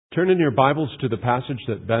Turn in your Bibles to the passage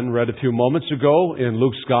that Ben read a few moments ago in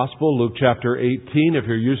Luke's Gospel, Luke chapter 18. If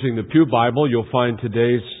you're using the Pew Bible, you'll find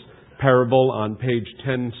today's parable on page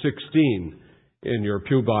 1016 in your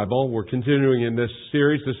Pew Bible. We're continuing in this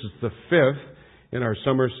series. This is the fifth in our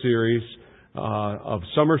summer series of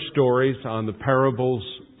summer stories on the parables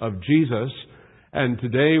of Jesus. And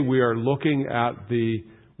today we are looking at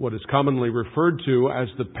what is commonly referred to as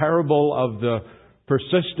the parable of the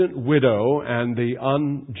persistent widow and the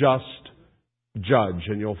unjust judge.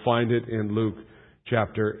 And you'll find it in Luke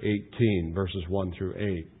chapter 18, verses 1 through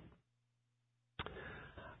 8.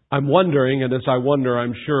 I'm wondering, and as I wonder,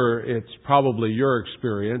 I'm sure it's probably your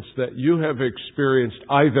experience, that you have experienced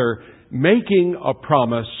either making a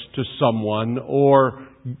promise to someone or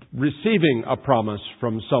receiving a promise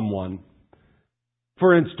from someone.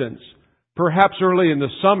 For instance, perhaps early in the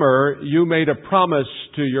summer, you made a promise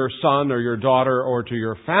to your son or your daughter or to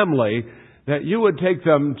your family that you would take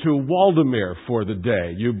them to Waldameer for the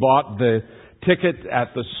day. You bought the ticket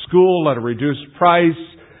at the school at a reduced price,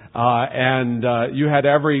 and you had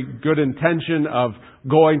every good intention of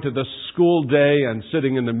going to the school day and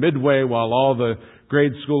sitting in the midway while all the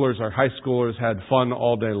grade schoolers or high schoolers had fun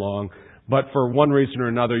all day long. But for one reason or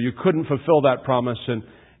another, you couldn't fulfill that promise,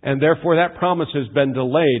 and therefore that promise has been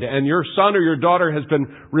delayed. And your son or your daughter has been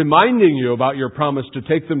reminding you about your promise to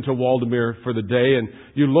take them to Waldameer for the day. And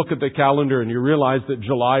you look at the calendar and you realize that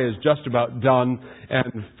July is just about done.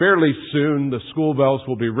 And fairly soon the school bells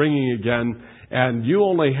will be ringing again. And you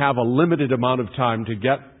only have a limited amount of time to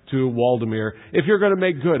get to Waldameer if you're going to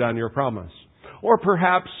make good on your promise. Or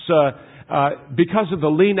perhaps because of the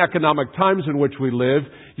lean economic times in which we live,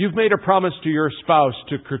 you've made a promise to your spouse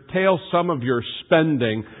to curtail some of your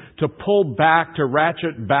spending, to pull back, to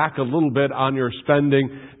ratchet back a little bit on your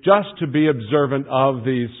spending, just to be observant of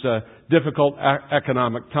these difficult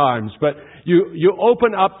economic times. But you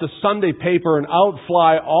open up the Sunday paper and out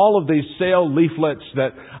fly all of these sale leaflets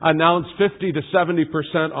that announce 50 to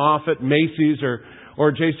 70% off at Macy's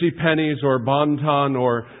or JCPenney's or Bon-Ton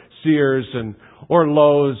or Sears or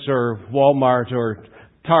Lowe's or Walmart or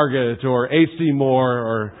Target or AC Moore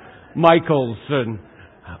or Michael's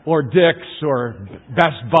or Dick's or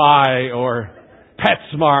Best Buy or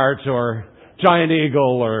PetSmart or Giant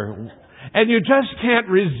Eagle and you just can't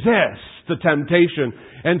resist the temptation.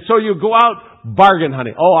 And so you go out bargain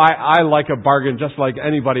hunting. Oh, I like a bargain just like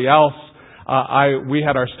anybody else. We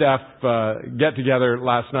had our staff get together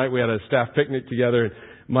last night. We had a staff picnic together.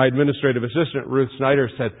 My administrative assistant, Ruth Snyder,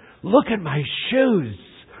 said, "Look at my shoes."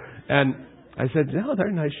 And I said, "No, they're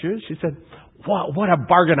nice shoes." She said, "What a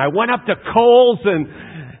bargain. I went up to Kohl's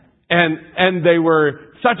and they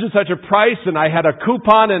were such and such a price and I had a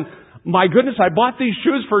coupon and my goodness, I bought these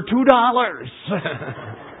shoes for $2.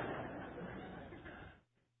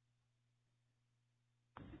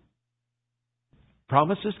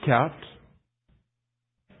 Promises kept.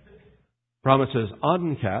 Promises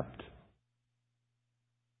unkept.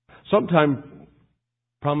 Sometimes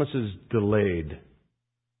promises delayed.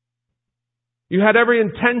 You had every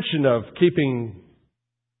intention of keeping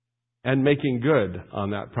and making good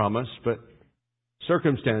on that promise, but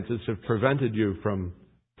circumstances have prevented you from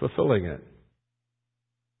fulfilling it.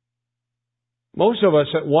 Most of us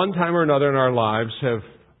at one time or another in our lives have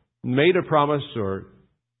made a promise or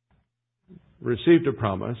received a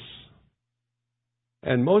promise,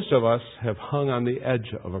 and most of us have hung on the edge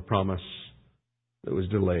of a promise that was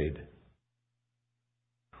delayed.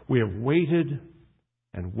 We have waited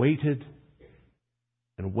and waited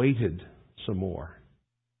and waited some more.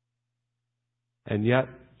 And yet,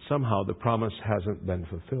 somehow, the promise hasn't been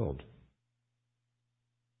fulfilled.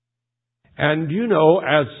 And you know,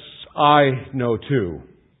 as I know too,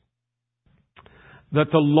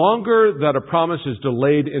 that the longer that a promise is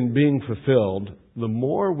delayed in being fulfilled, the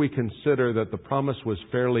more we consider that the promise was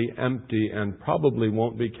fairly empty and probably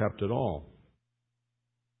won't be kept at all.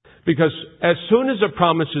 Because as soon as a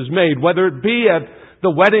promise is made, whether it be at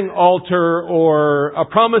the wedding altar or a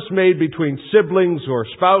promise made between siblings or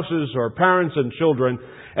spouses or parents and children,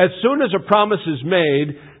 as soon as a promise is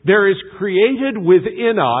made, there is created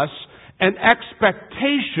within us an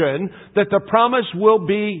expectation that the promise will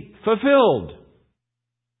be fulfilled.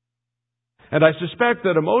 And I suspect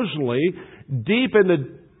that emotionally, deep in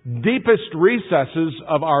the deepest recesses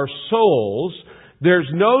of our souls, there's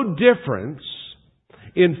no difference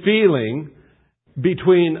in feeling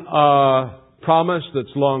between a promise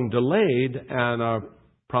that's long delayed and a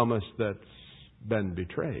promise that's been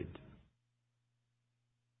betrayed.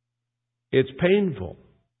 It's painful.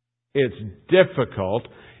 It's difficult.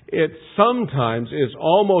 It sometimes is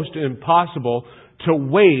almost impossible to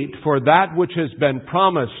wait for that which has been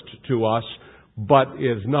promised to us but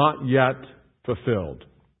is not yet fulfilled.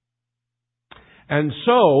 And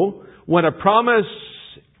so, when a promise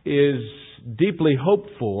is deeply hoped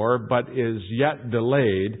for, but is yet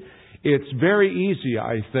delayed, it's very easy,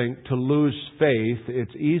 I think, to lose faith.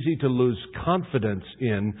 It's easy to lose confidence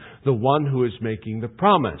in the one who is making the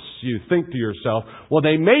promise. You think to yourself, well,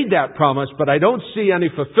 they made that promise, but I don't see any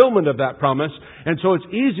fulfillment of that promise. And so it's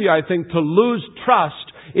easy, I think, to lose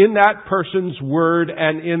trust in that person's word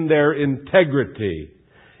and in their integrity.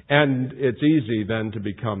 And it's easy then to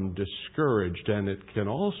become discouraged, and it can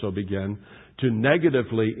also begin to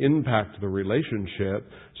negatively impact the relationship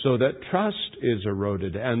so that trust is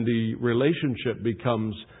eroded and the relationship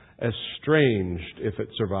becomes estranged if it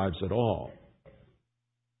survives at all.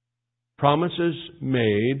 Promises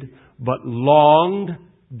made but long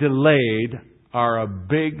delayed are a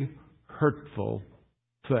big, hurtful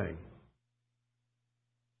thing.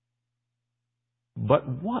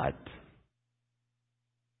 But what?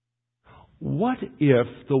 What if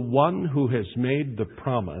the one who has made the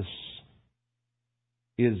promise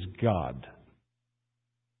is God?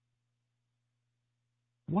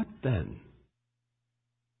 What then?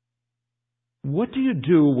 What do you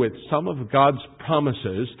do with some of God's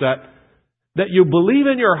promises that you believe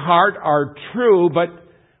in your heart are true, but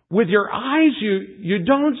with your eyes you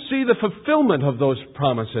don't see the fulfillment of those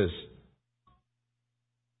promises?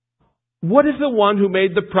 What if the one who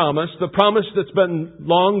made the promise that's been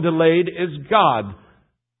long delayed, is God?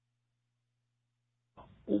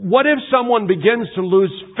 What if someone begins to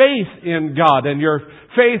lose faith in God and your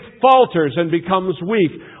faith falters and becomes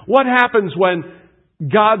weak? What happens when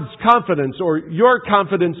God's confidence, or your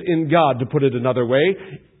confidence in God, to put it another way,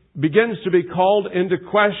 begins to be called into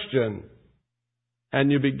question?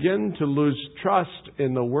 And you begin to lose trust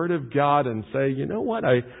in the Word of God and say, you know what,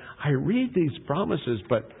 I read these promises,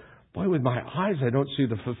 but boy, with my eyes I don't see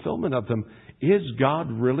the fulfillment of them. Is God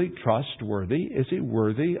really trustworthy? Is He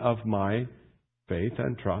worthy of my faith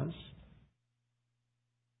and trust?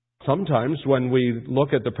 Sometimes when we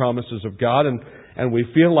look at the promises of God and we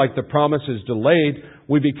feel like the promise is delayed,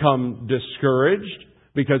 we become discouraged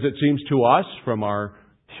because it seems to us, from our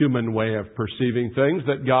human way of perceiving things,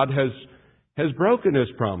 that God has broken His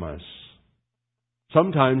promise.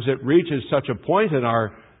 Sometimes it reaches such a point in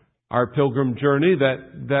our pilgrim journey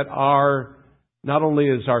that not only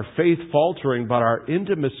is our faith faltering, but our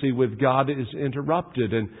intimacy with God is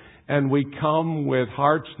interrupted, and we come with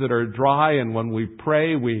hearts that are dry, and when we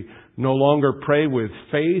pray, we no longer pray with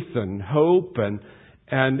faith and hope,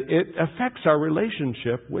 and it affects our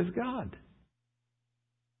relationship with God.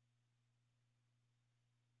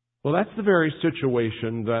 Well, that's the very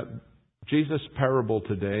situation that Jesus' parable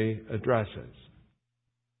today addresses.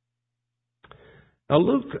 Now,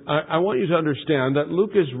 Luke, I want you to understand that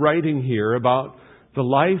Luke is writing here about the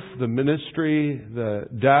life, the ministry, the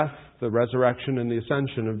death, the resurrection, and the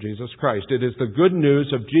ascension of Jesus Christ. It is the good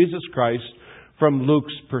news of Jesus Christ from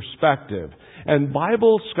Luke's perspective. And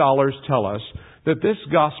Bible scholars tell us that this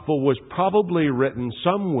gospel was probably written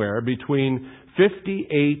somewhere between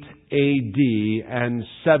 58 AD and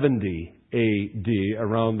 70 AD,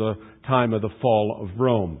 around the time of the fall of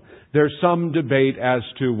Rome. There's some debate as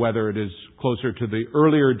to whether it is closer to the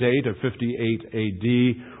earlier date of 58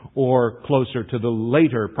 AD or closer to the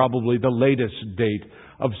later, probably the latest date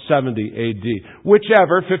of 70 AD.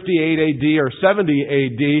 Whichever, 58 AD or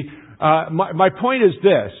 70 AD, my point is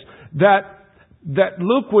this, that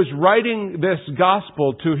Luke was writing this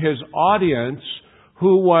gospel to his audience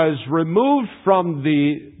who was removed from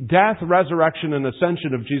the death, resurrection, and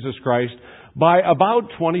ascension of Jesus Christ by about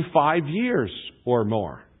 25 years or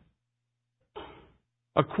more.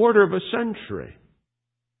 A quarter of a century.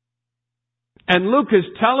 And Luke is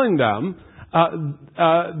telling them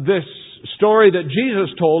this story that Jesus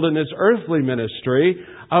told in His earthly ministry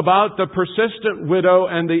about the persistent widow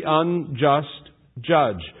and the unjust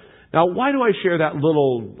judge. Now, why do I share that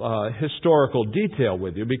little historical detail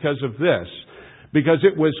with you? Because of this. Because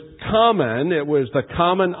it was the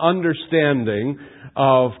common understanding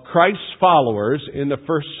of Christ's followers in the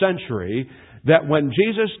first century that when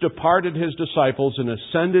Jesus departed His disciples and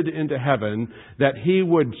ascended into heaven, that He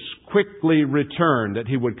would quickly return, that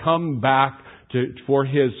He would come back for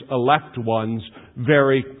His elect ones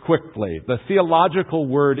very quickly. The theological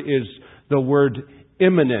word is the word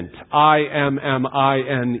imminent, IMMINENT.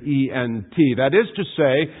 That is to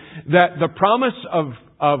say that the promise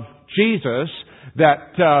of Jesus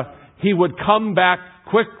that He would come back act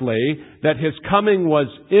quickly, that His coming was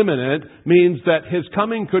imminent, means that His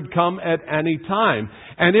coming could come at any time.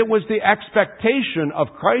 And it was the expectation of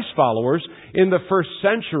Christ followers in the first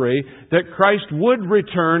century that Christ would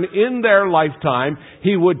return in their lifetime.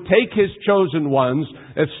 He would take His chosen ones,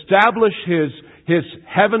 establish His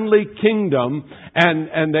heavenly kingdom,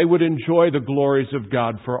 and they would enjoy the glories of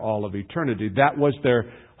God for all of eternity. That was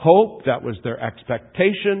their hope. That was their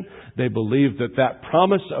expectation. They believed that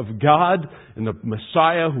promise of God and the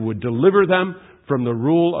Messiah who would deliver them from the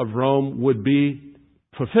rule of Rome would be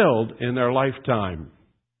fulfilled in their lifetime.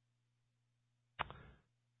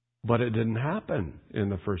 But it didn't happen in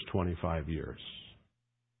the first 25 years.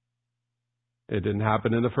 It didn't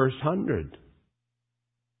happen in the first 100.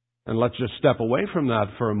 And let's just step away from that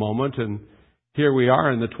for a moment. And here we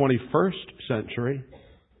are in the 21st century,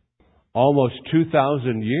 almost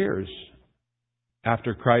 2,000 years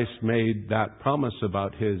after Christ made that promise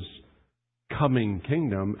about His coming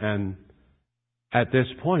kingdom. And at this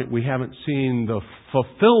point, we haven't seen the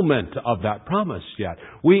fulfillment of that promise yet.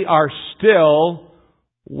 We are still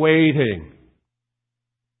waiting.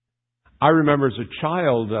 I remember as a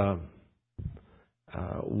child,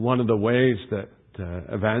 one of the ways that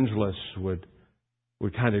evangelists would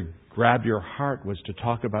kind of grab your heart was to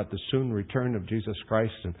talk about the soon return of Jesus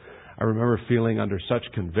Christ. And I remember feeling under such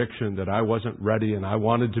conviction that I wasn't ready, and I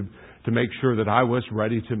wanted to make sure that I was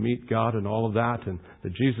ready to meet God and all of that, and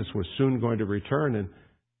that Jesus was soon going to return.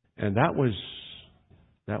 And that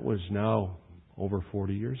was now over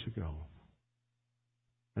 40 years ago.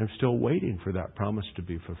 I'm still waiting for that promise to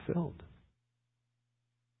be fulfilled.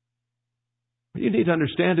 What you need to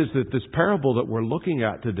understand is that this parable that we're looking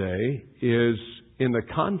at today is in the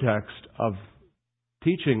context of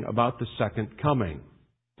teaching about the second coming.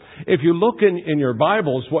 If you look in your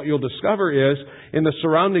Bibles, what you'll discover is, in the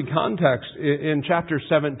surrounding context, in chapter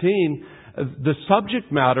 17, the subject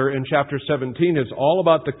matter in chapter 17 is all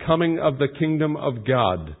about the coming of the kingdom of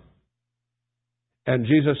God. And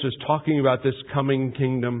Jesus is talking about this coming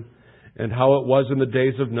kingdom and how it was in the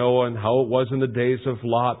days of Noah and how it was in the days of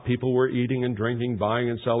Lot. People were eating and drinking, buying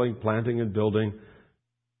and selling, planting and building,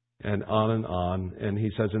 and on and on. And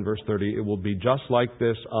He says in verse 30, it will be just like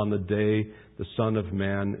this on the day the Son of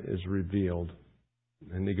Man is revealed.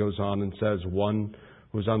 And He goes on and says, one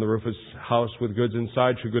who's on the roof of his house with goods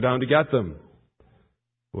inside should go down to get them.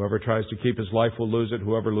 Whoever tries to keep his life will lose it.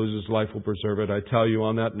 Whoever loses his life will preserve it. I tell you,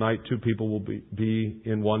 on that night, 2 people will be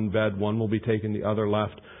in one bed. One will be taken, the other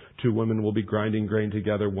left. 2 women will be grinding grain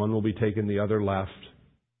together. One will be taken, the other left.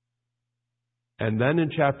 And then in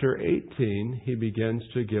chapter 18, He begins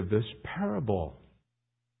to give this parable.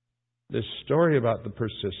 This story about the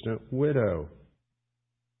persistent widow.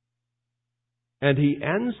 And He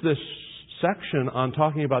ends this section on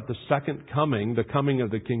talking about the second coming, the coming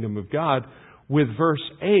of the kingdom of God, with verse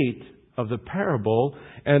 8 of the parable.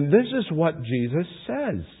 And this is what Jesus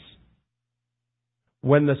says.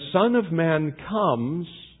 When the Son of Man comes,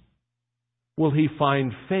 will He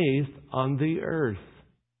find faith on the earth?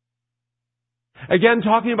 Again,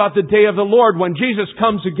 talking about the day of the Lord, when Jesus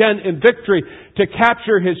comes again in victory to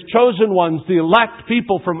capture His chosen ones, the elect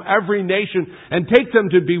people from every nation, and take them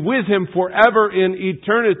to be with Him forever in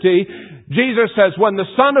eternity. Jesus says, when the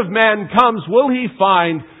Son of Man comes, will He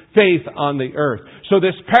find faith on the earth? So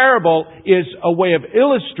this parable is a way of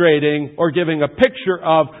illustrating or giving a picture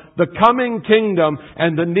of the coming kingdom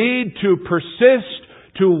and the need to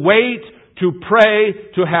persist, to wait, to pray,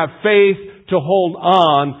 to have faith, to hold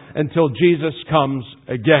on until Jesus comes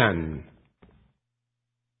again.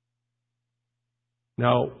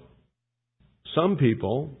 Now, some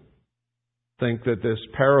people think that this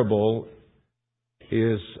parable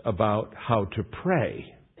is about how to pray.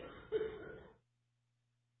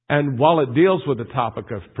 And while it deals with the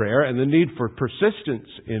topic of prayer and the need for persistence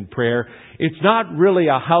in prayer, it's not really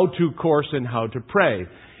a how-to course in how to pray.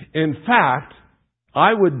 In fact,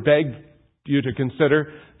 I would beg you to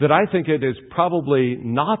consider that I think it is probably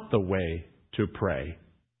not the way to pray.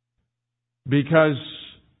 Because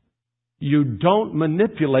you don't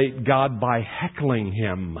manipulate God by heckling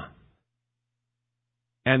Him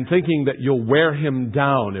and thinking that you'll wear Him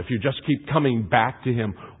down if you just keep coming back to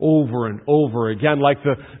Him over and over again, like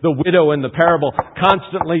the widow in the parable,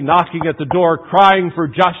 constantly knocking at the door, crying for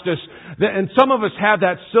justice. And some of us have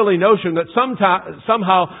that silly notion that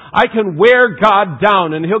somehow I can wear God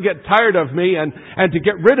down and He'll get tired of me, and to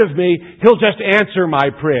get rid of me, He'll just answer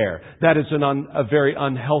my prayer. That is a very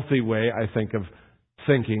unhealthy way, I think, of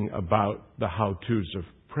thinking about the how-tos of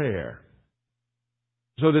prayer.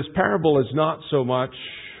 So this parable is not so much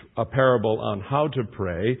a parable on how to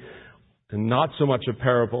pray and not so much a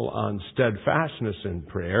parable on steadfastness in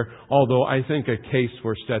prayer, although I think a case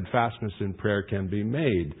for steadfastness in prayer can be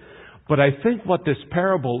made. But I think what this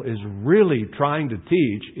parable is really trying to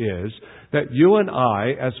teach is that you and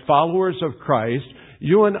I, as followers of Christ,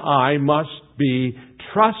 you and I must be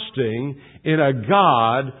trusting in a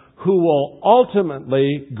God who will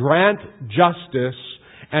ultimately grant justice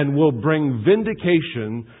and will bring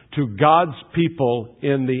vindication to God's people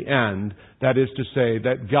in the end. That is to say,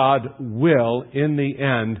 that God will, in the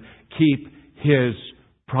end, keep His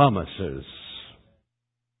promises.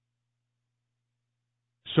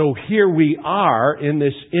 So here we are in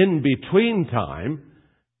this in-between time.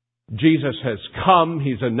 Jesus has come.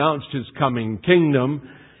 He's announced His coming kingdom.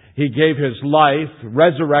 He gave His life,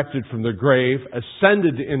 resurrected from the grave,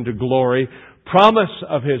 ascended into glory, promise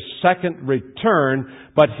of His second return.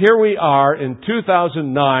 But here we are in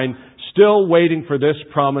 2009, still waiting for this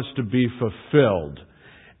promise to be fulfilled.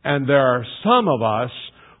 And there are some of us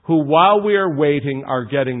who, while we are waiting, are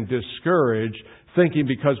getting discouraged, thinking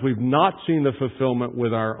because we've not seen the fulfillment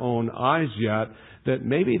with our own eyes yet, that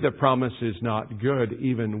maybe the promise is not good,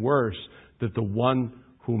 even worse, that the one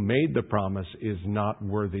who made the promise is not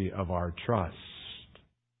worthy of our trust.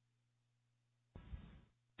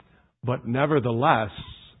 But nevertheless,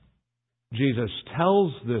 Jesus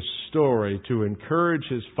tells this story to encourage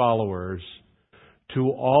His followers to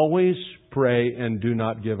always pray and do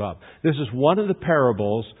not give up. This is one of the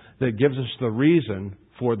parables that gives us the reason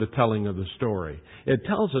for the telling of the story. It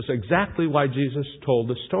tells us exactly why Jesus told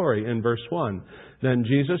the story in verse 1. Then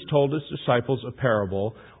Jesus told His disciples a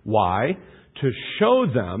parable. Why? To show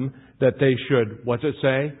them that they should, what's it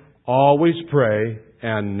say? Always pray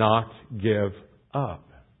and not give up.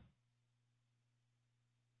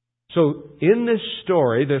 So in this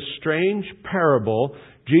story, this strange parable,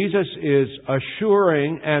 Jesus is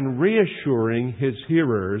assuring and reassuring His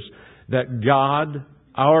hearers that God,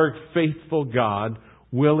 our faithful God,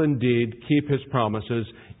 will indeed keep His promises,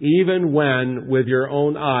 even when with your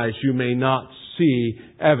own eyes you may not see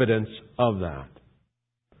evidence of that.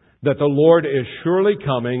 That the Lord is surely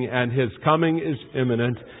coming, and His coming is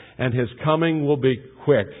imminent, and His coming will be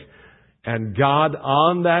quick. And God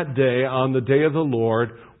on that day, on the day of the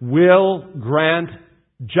Lord, will grant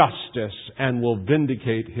justice and will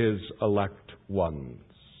vindicate His elect ones.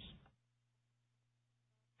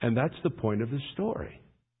 And that's the point of the story.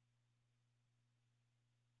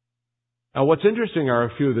 Now, what's interesting are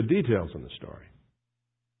a few of the details in the story.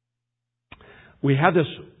 We have this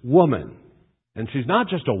woman, and she's not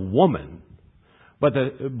just a woman, but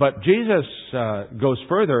Jesus goes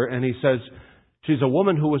further and He says she's a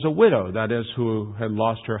woman who was a widow, that is, who had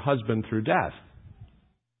lost her husband through death.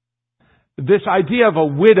 This idea of a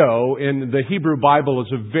widow in the Hebrew Bible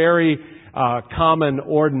is a very common,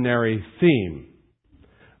 ordinary theme,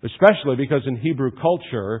 especially because in Hebrew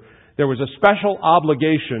culture, there was a special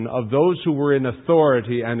obligation of those who were in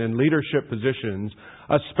authority and in leadership positions,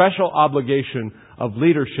 a special obligation of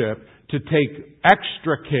leadership to take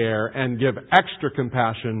extra care and give extra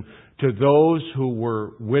compassion to those who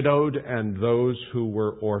were widowed and those who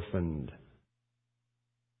were orphaned.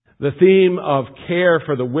 The theme of care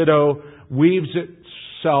for the widow weaves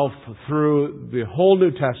itself through the whole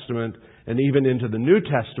New Testament and even into the New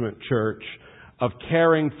Testament church of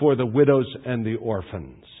caring for the widows and the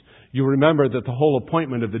orphans. You remember that the whole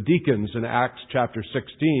appointment of the deacons in Acts chapter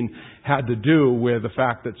 16 had to do with the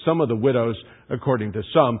fact that some of the widows, according to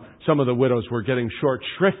some of the widows were getting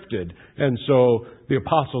short-shrifted. And so the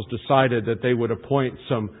apostles decided that they would appoint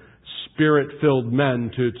some Spirit-filled men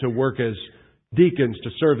to work as deacons to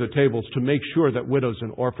serve the tables to make sure that widows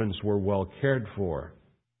and orphans were well cared for.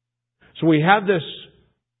 So we have this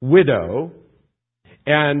widow,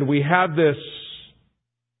 and we have this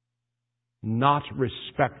not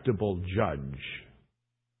respectable judge.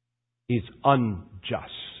 He's unjust.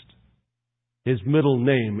 His middle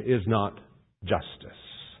name is not Justice.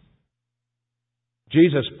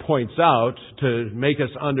 Jesus points out, to make us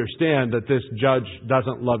understand that this judge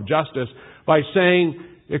doesn't love justice, by saying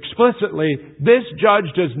explicitly, this judge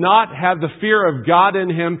does not have the fear of God in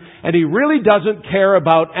him, and he really doesn't care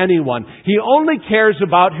about anyone. He only cares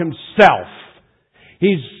about himself.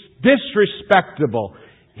 He's disrespectable.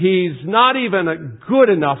 He's not even good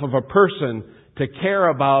enough of a person to care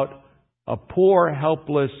about a poor,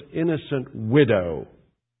 helpless, innocent widow.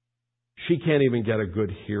 She can't even get a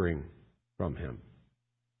good hearing from him.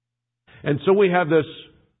 And so we have this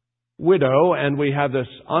widow and we have this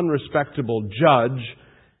unrespectable judge.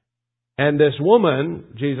 And this woman,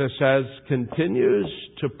 Jesus says, continues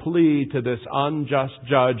to plead to this unjust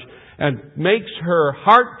judge and makes her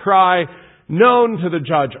heart cry known to the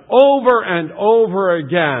judge over and over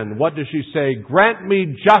again. What does she say? Grant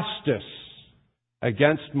me justice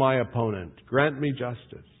against my opponent. Grant me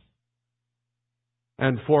justice.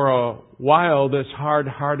 And for a while, this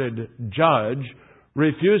hard-hearted judge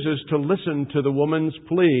refuses to listen to the woman's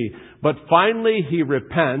plea. But finally he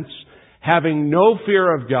repents, having no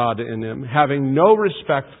fear of God in him, having no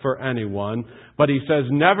respect for anyone. But he says,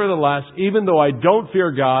 nevertheless, even though I don't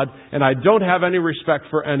fear God and I don't have any respect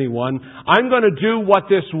for anyone, I'm going to do what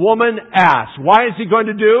this woman asks. Why is he going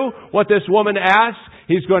to do what this woman asks?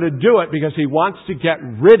 He's going to do it because he wants to get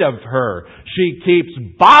rid of her. She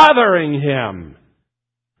keeps bothering him.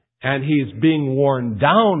 And he's being worn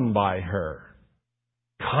down by her.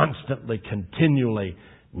 Constantly, continually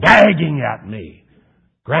nagging at me.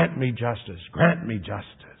 Grant me justice. Grant me justice.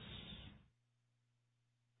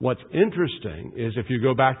 What's interesting is if you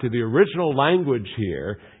go back to the original language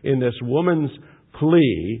here, in this woman's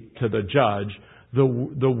plea to the judge,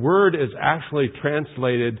 the word is actually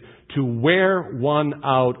translated to wear one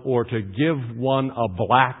out or to give one a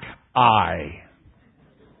black eye.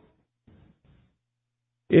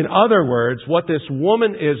 In other words, what this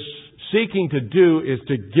woman is seeking to do is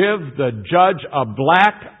to give the judge a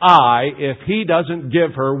black eye if he doesn't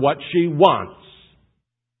give her what she wants.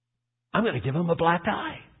 I'm going to give him a black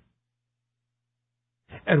eye.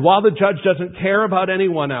 And while the judge doesn't care about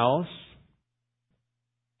anyone else,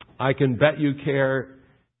 I can bet you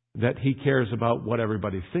that he cares about what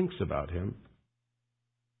everybody thinks about him.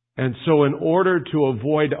 And so in order to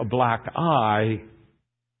avoid a black eye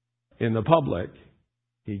in the public,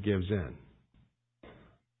 he gives in.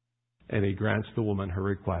 And he grants the woman her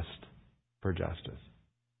request for justice.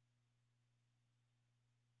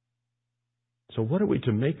 So what are we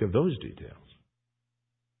to make of those details?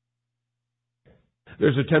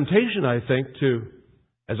 There's a temptation, I think, to,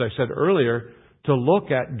 as I said earlier, to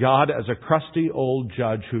look at God as a crusty old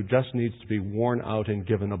judge who just needs to be worn out and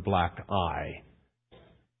given a black eye.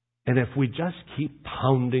 And if we just keep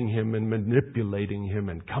pounding him and manipulating him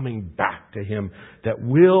and coming back to him, that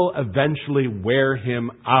we'll eventually wear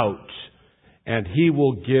him out and he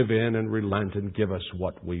will give in and relent and give us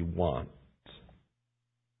what we want.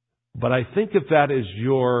 But I think if that is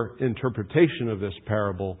your interpretation of this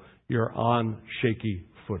parable, you're on shaky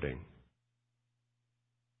footing.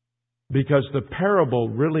 Because the parable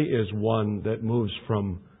really is one that moves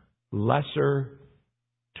from lesser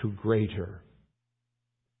to greater.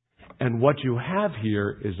 And what you have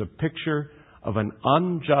here is a picture of an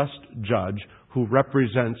unjust judge who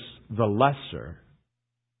represents the lesser,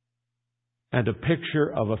 and a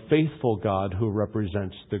picture of a faithful God who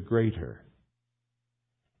represents the greater.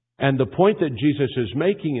 And the point that Jesus is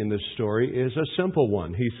making in this story is a simple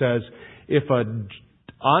one. He says, if an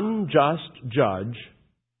unjust judge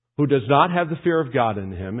who does not have the fear of God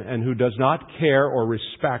in him and who does not care or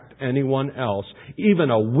respect anyone else,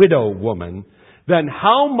 even a widow woman, then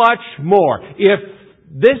how much more, if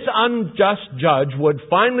this unjust judge would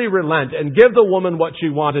finally relent and give the woman what she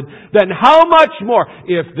wanted, then how much more,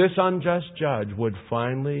 if this unjust judge would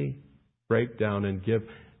finally break down and give,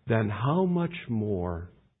 then how much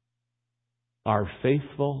more our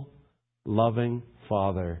faithful, loving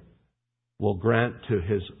Father will grant to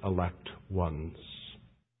His elect ones,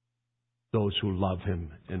 those who love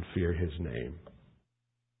Him and fear His name.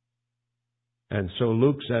 And so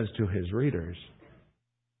Luke says to his readers,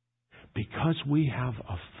 because we have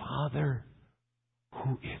a Father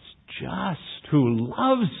who is just, who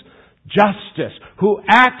loves justice, who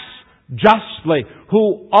acts justly,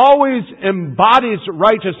 who always embodies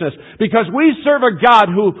righteousness, because we serve a God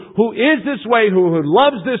who is this way, who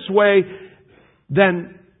loves this way,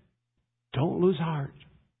 then don't lose heart.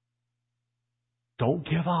 Don't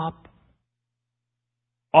give up.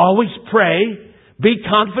 Always pray. Be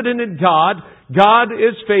confident in God. God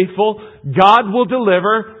is faithful. God will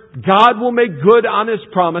deliver. God will make good on His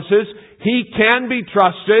promises. He can be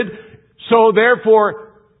trusted. So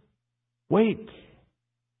therefore, wait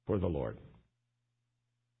for the Lord.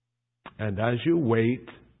 And as you wait,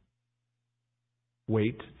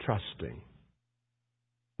 wait trusting,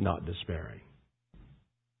 not despairing.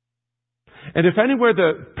 And if anywhere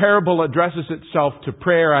the parable addresses itself to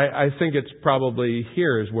prayer, I think it's probably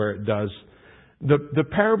here is where it does. The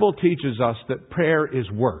parable teaches us that prayer is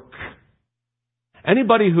work.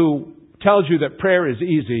 Anybody who tells you that prayer is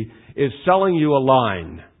easy is selling you a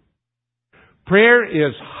line. Prayer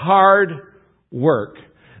is hard work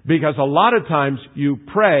because a lot of times you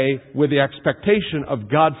pray with the expectation of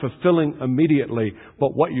God fulfilling immediately,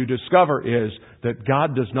 but what you discover is that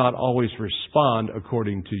God does not always respond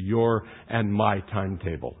according to your and my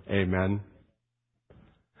timetable. Amen.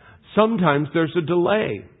 Sometimes there's a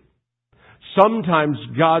delay. Sometimes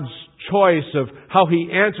God's choice of how He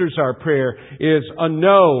answers our prayer is a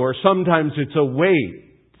no, or sometimes it's a wait.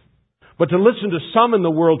 But to listen to some in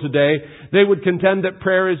the world today, they would contend that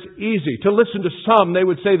prayer is easy. To listen to some, they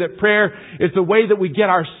would say that prayer is the way that we get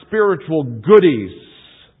our spiritual goodies.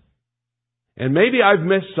 And maybe I've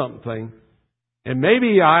missed something, and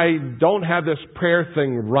maybe I don't have this prayer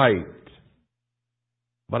thing right.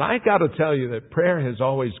 But I got to tell you that prayer has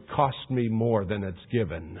always cost me more than it's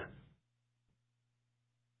given.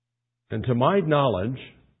 And to my knowledge,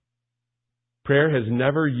 prayer has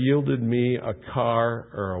never yielded me a car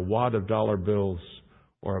or a wad of dollar bills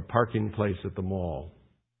or a parking place at the mall.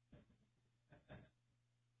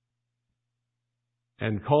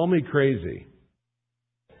 And call me crazy,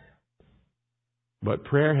 but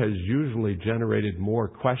prayer has usually generated more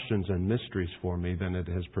questions and mysteries for me than it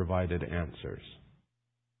has provided answers.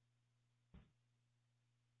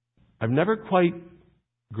 I've never quite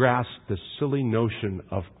grasped the silly notion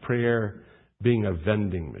of prayer being a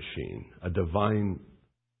vending machine, a divine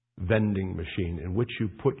vending machine in which you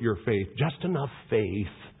put your faith, just enough faith,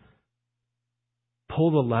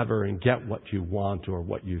 pull the lever and get what you want or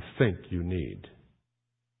what you think you need.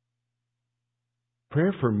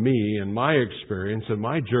 Prayer for me, in my experience and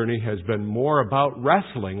my journey, has been more about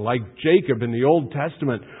wrestling, like Jacob in the Old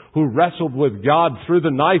Testament, who wrestled with God through the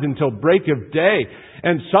night until break of day.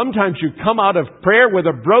 And sometimes you come out of prayer with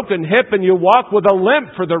a broken hip and you walk with a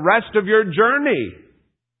limp for the rest of your journey.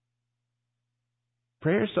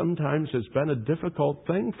 Prayer sometimes has been a difficult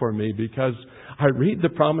thing for me because I read the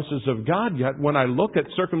promises of God, yet when I look at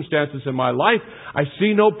circumstances in my life, I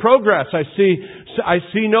see no progress. I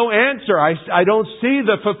see no answer. I don't see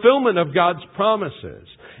the fulfillment of God's promises.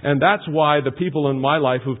 And that's why the people in my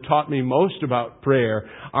life who've taught me most about prayer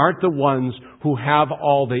aren't the ones who have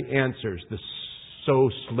all the answers, the so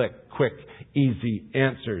slick, quick, easy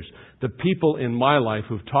answers. The people in my life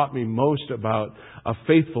who've taught me most about a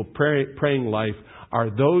faithful praying life are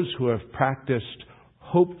those who have practiced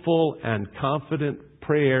hopeful and confident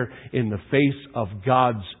prayer in the face of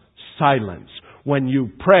God's silence. When you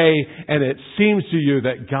pray and it seems to you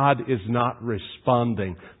that God is not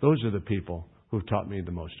responding, those are the people who've taught me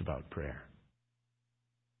the most about prayer.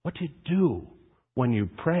 What do you do when you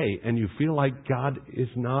pray and you feel like God is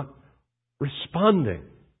not responding?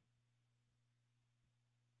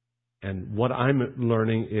 And what I'm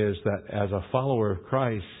learning is that as a follower of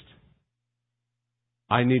Christ,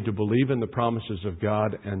 I need to believe in the promises of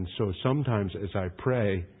God, and so sometimes as I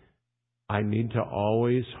pray, I need to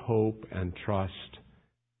always hope and trust.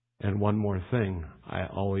 And one more thing, I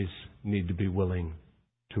always need to be willing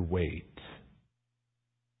to wait.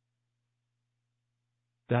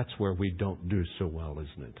 That's where we don't do so well,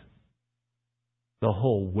 isn't it? The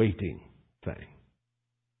whole waiting thing.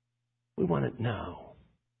 We want it now.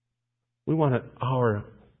 We want it our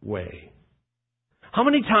way. How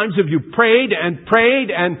many times have you prayed and prayed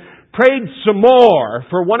and prayed some more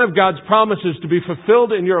for one of God's promises to be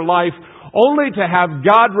fulfilled in your life, only to have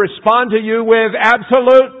God respond to you with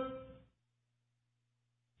absolute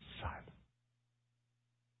silence?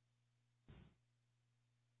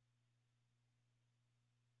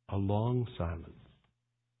 A long silence.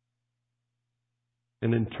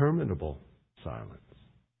 An interminable silence.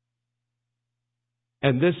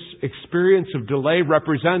 And this experience of delay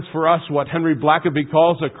represents for us what Henry Blackaby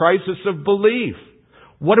calls a crisis of belief.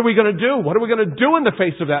 What are we going to do? What are we going to do in the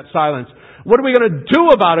face of that silence? What are we going to do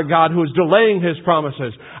about a God who is delaying His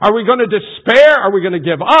promises? Are we going to despair? Are we going to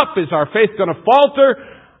give up? Is our faith going to falter?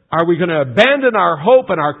 Are we going to abandon our hope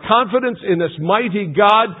and our confidence in this mighty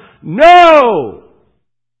God? No!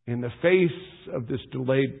 In the face of this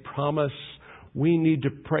delayed promise, we need to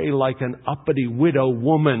pray like an uppity widow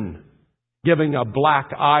woman, giving a black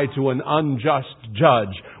eye to an unjust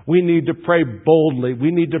judge. We need to pray boldly. We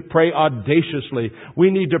need to pray audaciously. We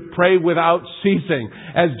need to pray without ceasing.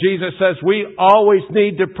 As Jesus says, we always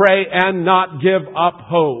need to pray and not give up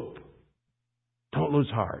hope. Don't lose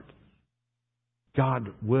heart. God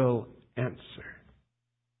will answer.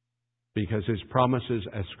 Because His promises,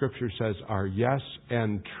 as Scripture says, are yes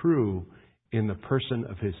and true in the person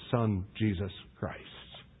of His Son, Jesus Christ.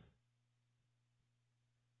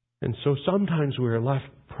 And so sometimes we are left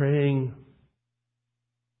praying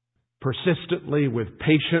persistently with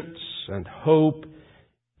patience and hope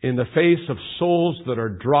in the face of souls that are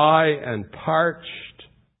dry and parched.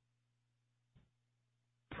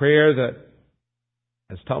 Prayer that,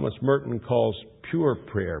 as Thomas Merton calls pure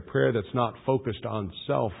prayer, prayer that's not focused on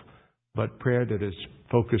self, but prayer that is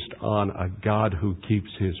focused on a God who keeps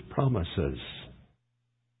His promises.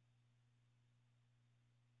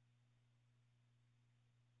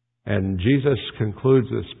 And Jesus concludes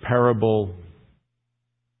this parable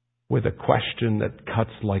with a question that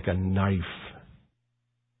cuts like a knife.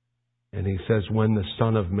 And He says, when the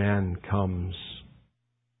Son of Man comes,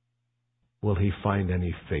 will He find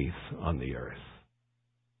any faith on the earth?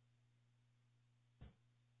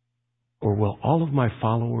 Or will all of my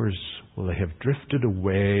followers, will they have drifted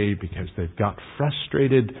away because they've got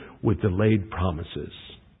frustrated with delayed promises?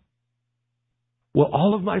 Will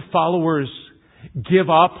all of my followers give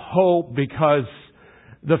up hope because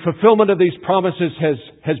the fulfillment of these promises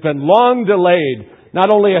has been long delayed?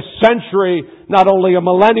 Not only a century, not only a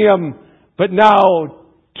millennium, but now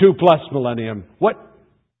 2+ millennium.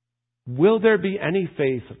 Will there be any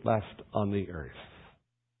faith left on the earth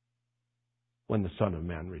when the Son of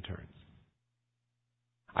Man returns?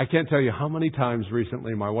 I can't tell you how many times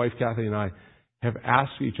recently my wife Kathy and I have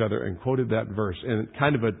asked each other and quoted that verse, and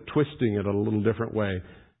kind of twisting it a little different way,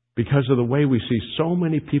 because of the way we see so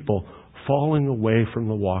many people falling away from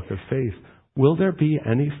the walk of faith. Will there be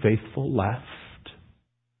any faithful left?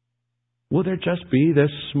 Will there just be this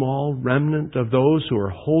small remnant of those who are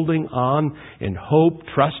holding on in hope,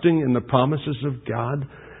 trusting in the promises of God?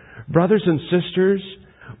 Brothers and sisters,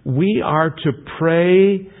 we are to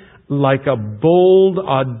pray like a bold,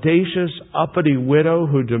 audacious, uppity widow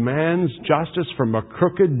who demands justice from a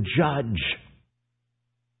crooked judge.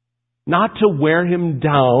 Not to wear him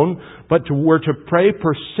down, but we're to pray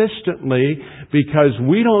persistently, because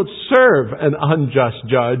we don't serve an unjust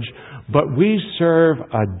judge, but we serve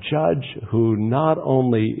a judge who not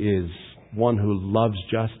only is one who loves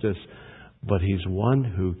justice, but He's one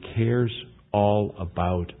who cares all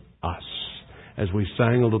about us. As we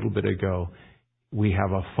sang a little bit ago, we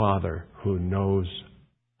have a Father who knows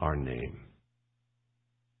our name.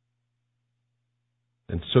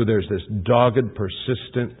 And so there's this dogged,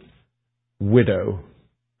 persistent widow.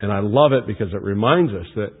 And I love it because it reminds us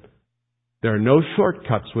that there are no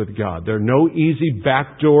shortcuts with God. There are no easy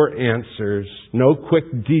backdoor answers, no quick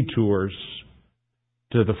detours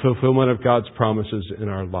to the fulfillment of God's promises in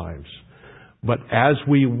our lives. But as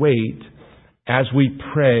we wait, as we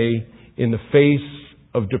pray in the face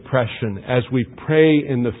of depression, as we pray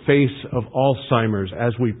in the face of Alzheimer's,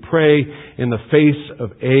 as we pray in the face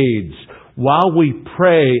of AIDS, while we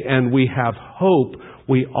pray and we have hope,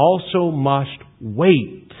 we also must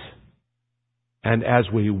wait. And as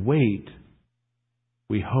we wait,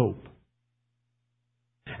 we hope.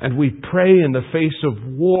 And we pray in the face of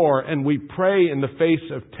war, and we pray in the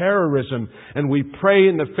face of terrorism, and we pray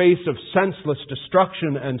in the face of senseless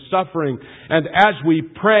destruction and suffering. And as we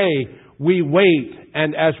pray, we wait,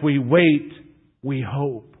 and as we wait, we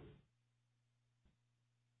hope.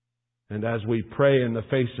 And as we pray in the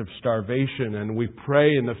face of starvation, and we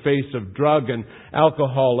pray in the face of drug and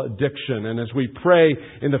alcohol addiction, and as we pray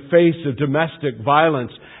in the face of domestic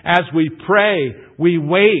violence, as we pray, we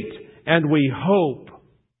wait and we hope.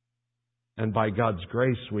 And by God's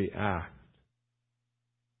grace, we act.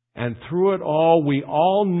 And through it all, we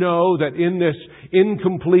all know that in this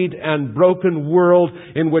incomplete and broken world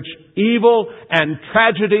in which evil and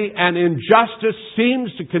tragedy and injustice seems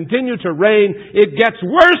to continue to reign, it gets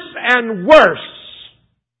worse and worse.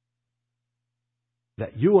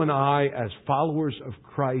 That you and I, as followers of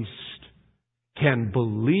Christ, can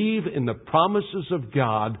believe in the promises of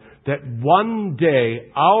God that one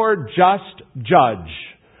day our just judge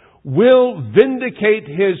will vindicate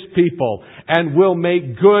His people and will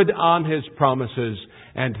make good on His promises,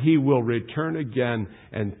 and He will return again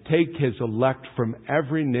and take His elect from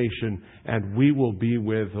every nation, and we will be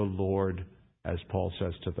with the Lord, as Paul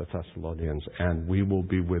says to the Thessalonians, and we will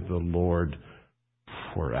be with the Lord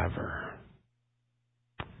forever.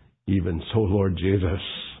 Even so, Lord Jesus,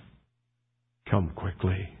 come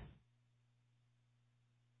quickly.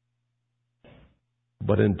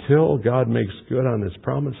 But until God makes good on His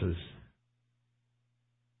promises,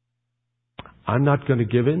 I'm not going to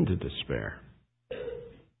give in to despair.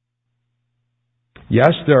 Yes,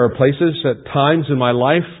 there are places at times in my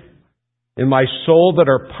life, in my soul, that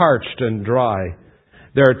are parched and dry.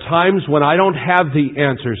 There are times when I don't have the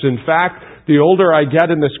answers. In fact, the older I get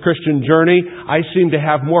in this Christian journey, I seem to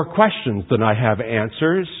have more questions than I have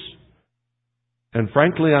answers. And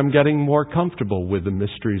frankly, I'm getting more comfortable with the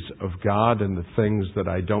mysteries of God and the things that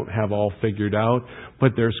I don't have all figured out.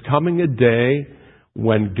 But there's coming a day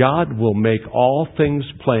when God will make all things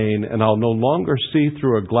plain, and I'll no longer see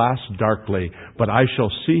through a glass darkly, but I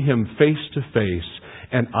shall see Him face to face,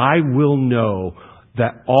 and I will know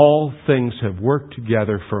that all things have worked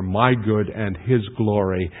together for my good and His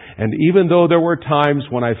glory. And even though there were times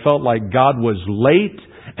when I felt like God was late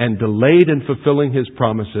and delayed in fulfilling His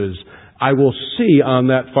promises, I will see on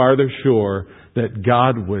that farther shore that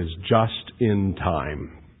God was just in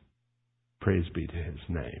time. Praise be to His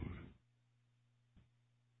name.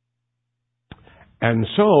 And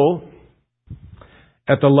so,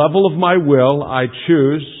 at the level of my will, I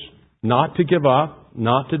choose not to give up,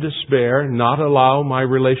 not to despair, not allow my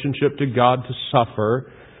relationship to God to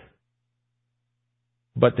suffer,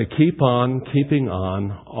 but to keep on keeping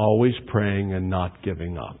on, always praying and not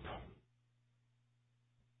giving up.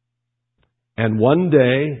 And one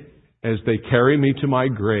day, as they carry me to my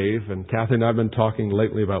grave, and Kathy and I have been talking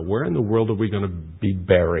lately about where in the world are we going to be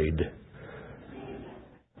buried?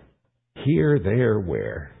 Here, there,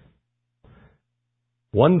 where?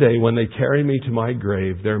 One day when they carry me to my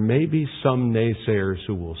grave, there may be some naysayers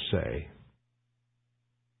who will say,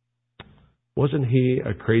 wasn't he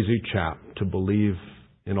a crazy chap to believe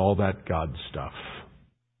in all that God stuff?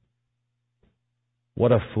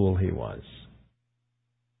 What a fool he was.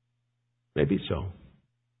 Maybe so.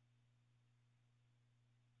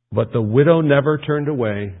 But the widow never turned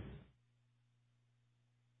away.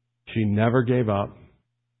 She never gave up.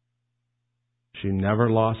 She never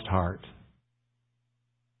lost heart.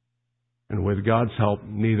 And with God's help,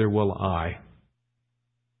 neither will I.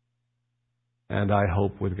 And I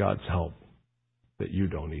hope with God's help that you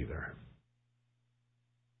don't either.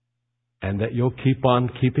 And that you'll keep on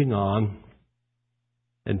keeping on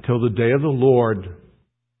until the day of the Lord,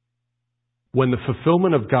 when the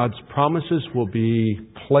fulfillment of God's promises will be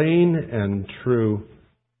plain and true.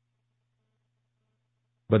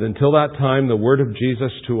 But until that time, the word of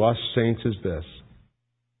Jesus to us saints is this: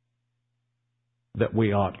 that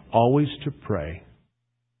we ought always to pray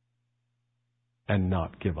and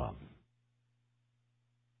not give up.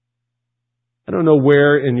 I don't know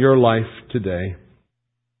where in your life today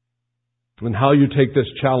and how you take this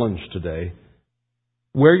challenge today,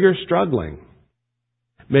 where you're struggling.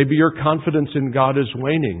 Maybe your confidence in God is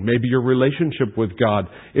waning. Maybe your relationship with God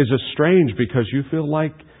is estranged because you feel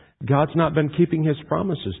like God's not been keeping His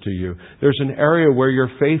promises to you. There's an area where your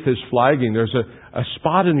faith is flagging. There's a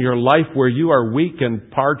spot in your life where you are weak and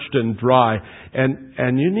parched and dry.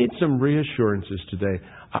 And you need some reassurances today.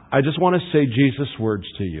 I just want to say Jesus' words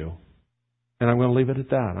to you. And I'm going to leave it at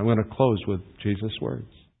that. I'm going to close with Jesus'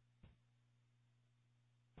 words.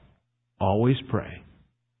 Always pray.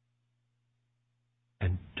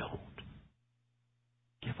 And don't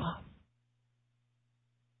give up.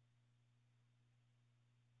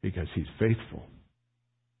 Because He's faithful.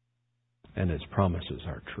 And His promises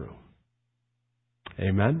are true.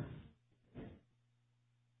 Amen?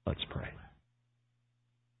 Let's pray.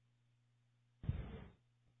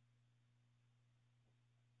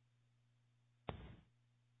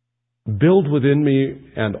 Build within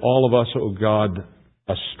me and all of us, O God,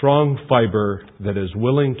 a strong fiber that is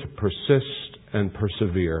willing to persist and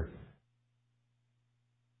persevere.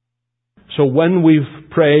 So when we've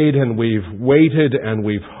prayed and we've waited and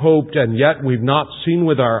we've hoped and yet we've not seen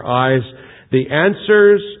with our eyes the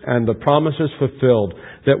answers and the promises fulfilled,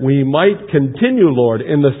 that we might continue, Lord,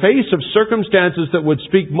 in the face of circumstances that would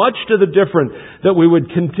speak much to the different, that we would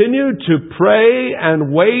continue to pray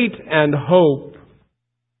and wait and hope,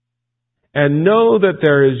 and know that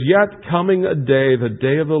there is yet coming a day, the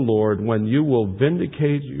day of the Lord, when you will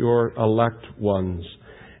vindicate your elect ones,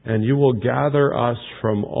 and you will gather us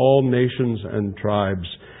from all nations and tribes,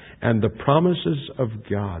 and the promises of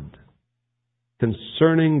God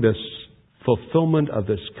concerning this fulfillment of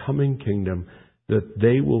this coming kingdom, that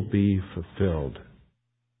they will be fulfilled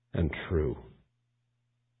and true.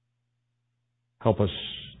 Help us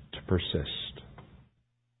to persist.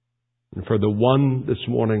 And for the one this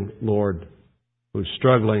morning, Lord, who's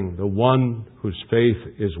struggling, the one whose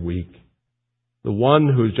faith is weak, the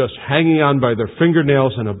one who's just hanging on by their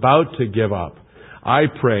fingernails and about to give up, I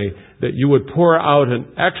pray that you would pour out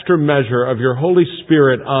an extra measure of your Holy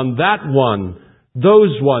Spirit on that one,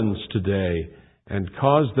 those ones today, and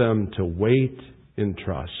cause them to wait in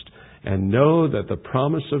trust and know that the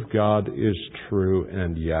promise of God is true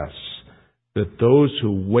and yes, that those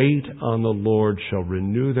who wait on the Lord shall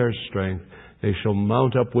renew their strength. They shall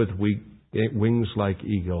mount up with wings like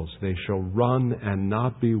eagles. They shall run and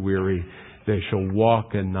not be weary. They shall walk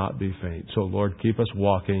and not be faint. So, Lord, keep us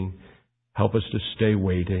walking. Help us to stay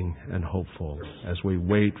waiting and hopeful as we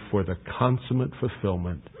wait for the consummate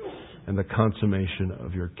fulfillment and the consummation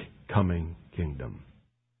of your coming kingdom.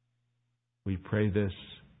 We pray this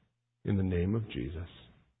in the name of Jesus,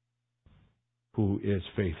 who is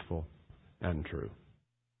faithful and true.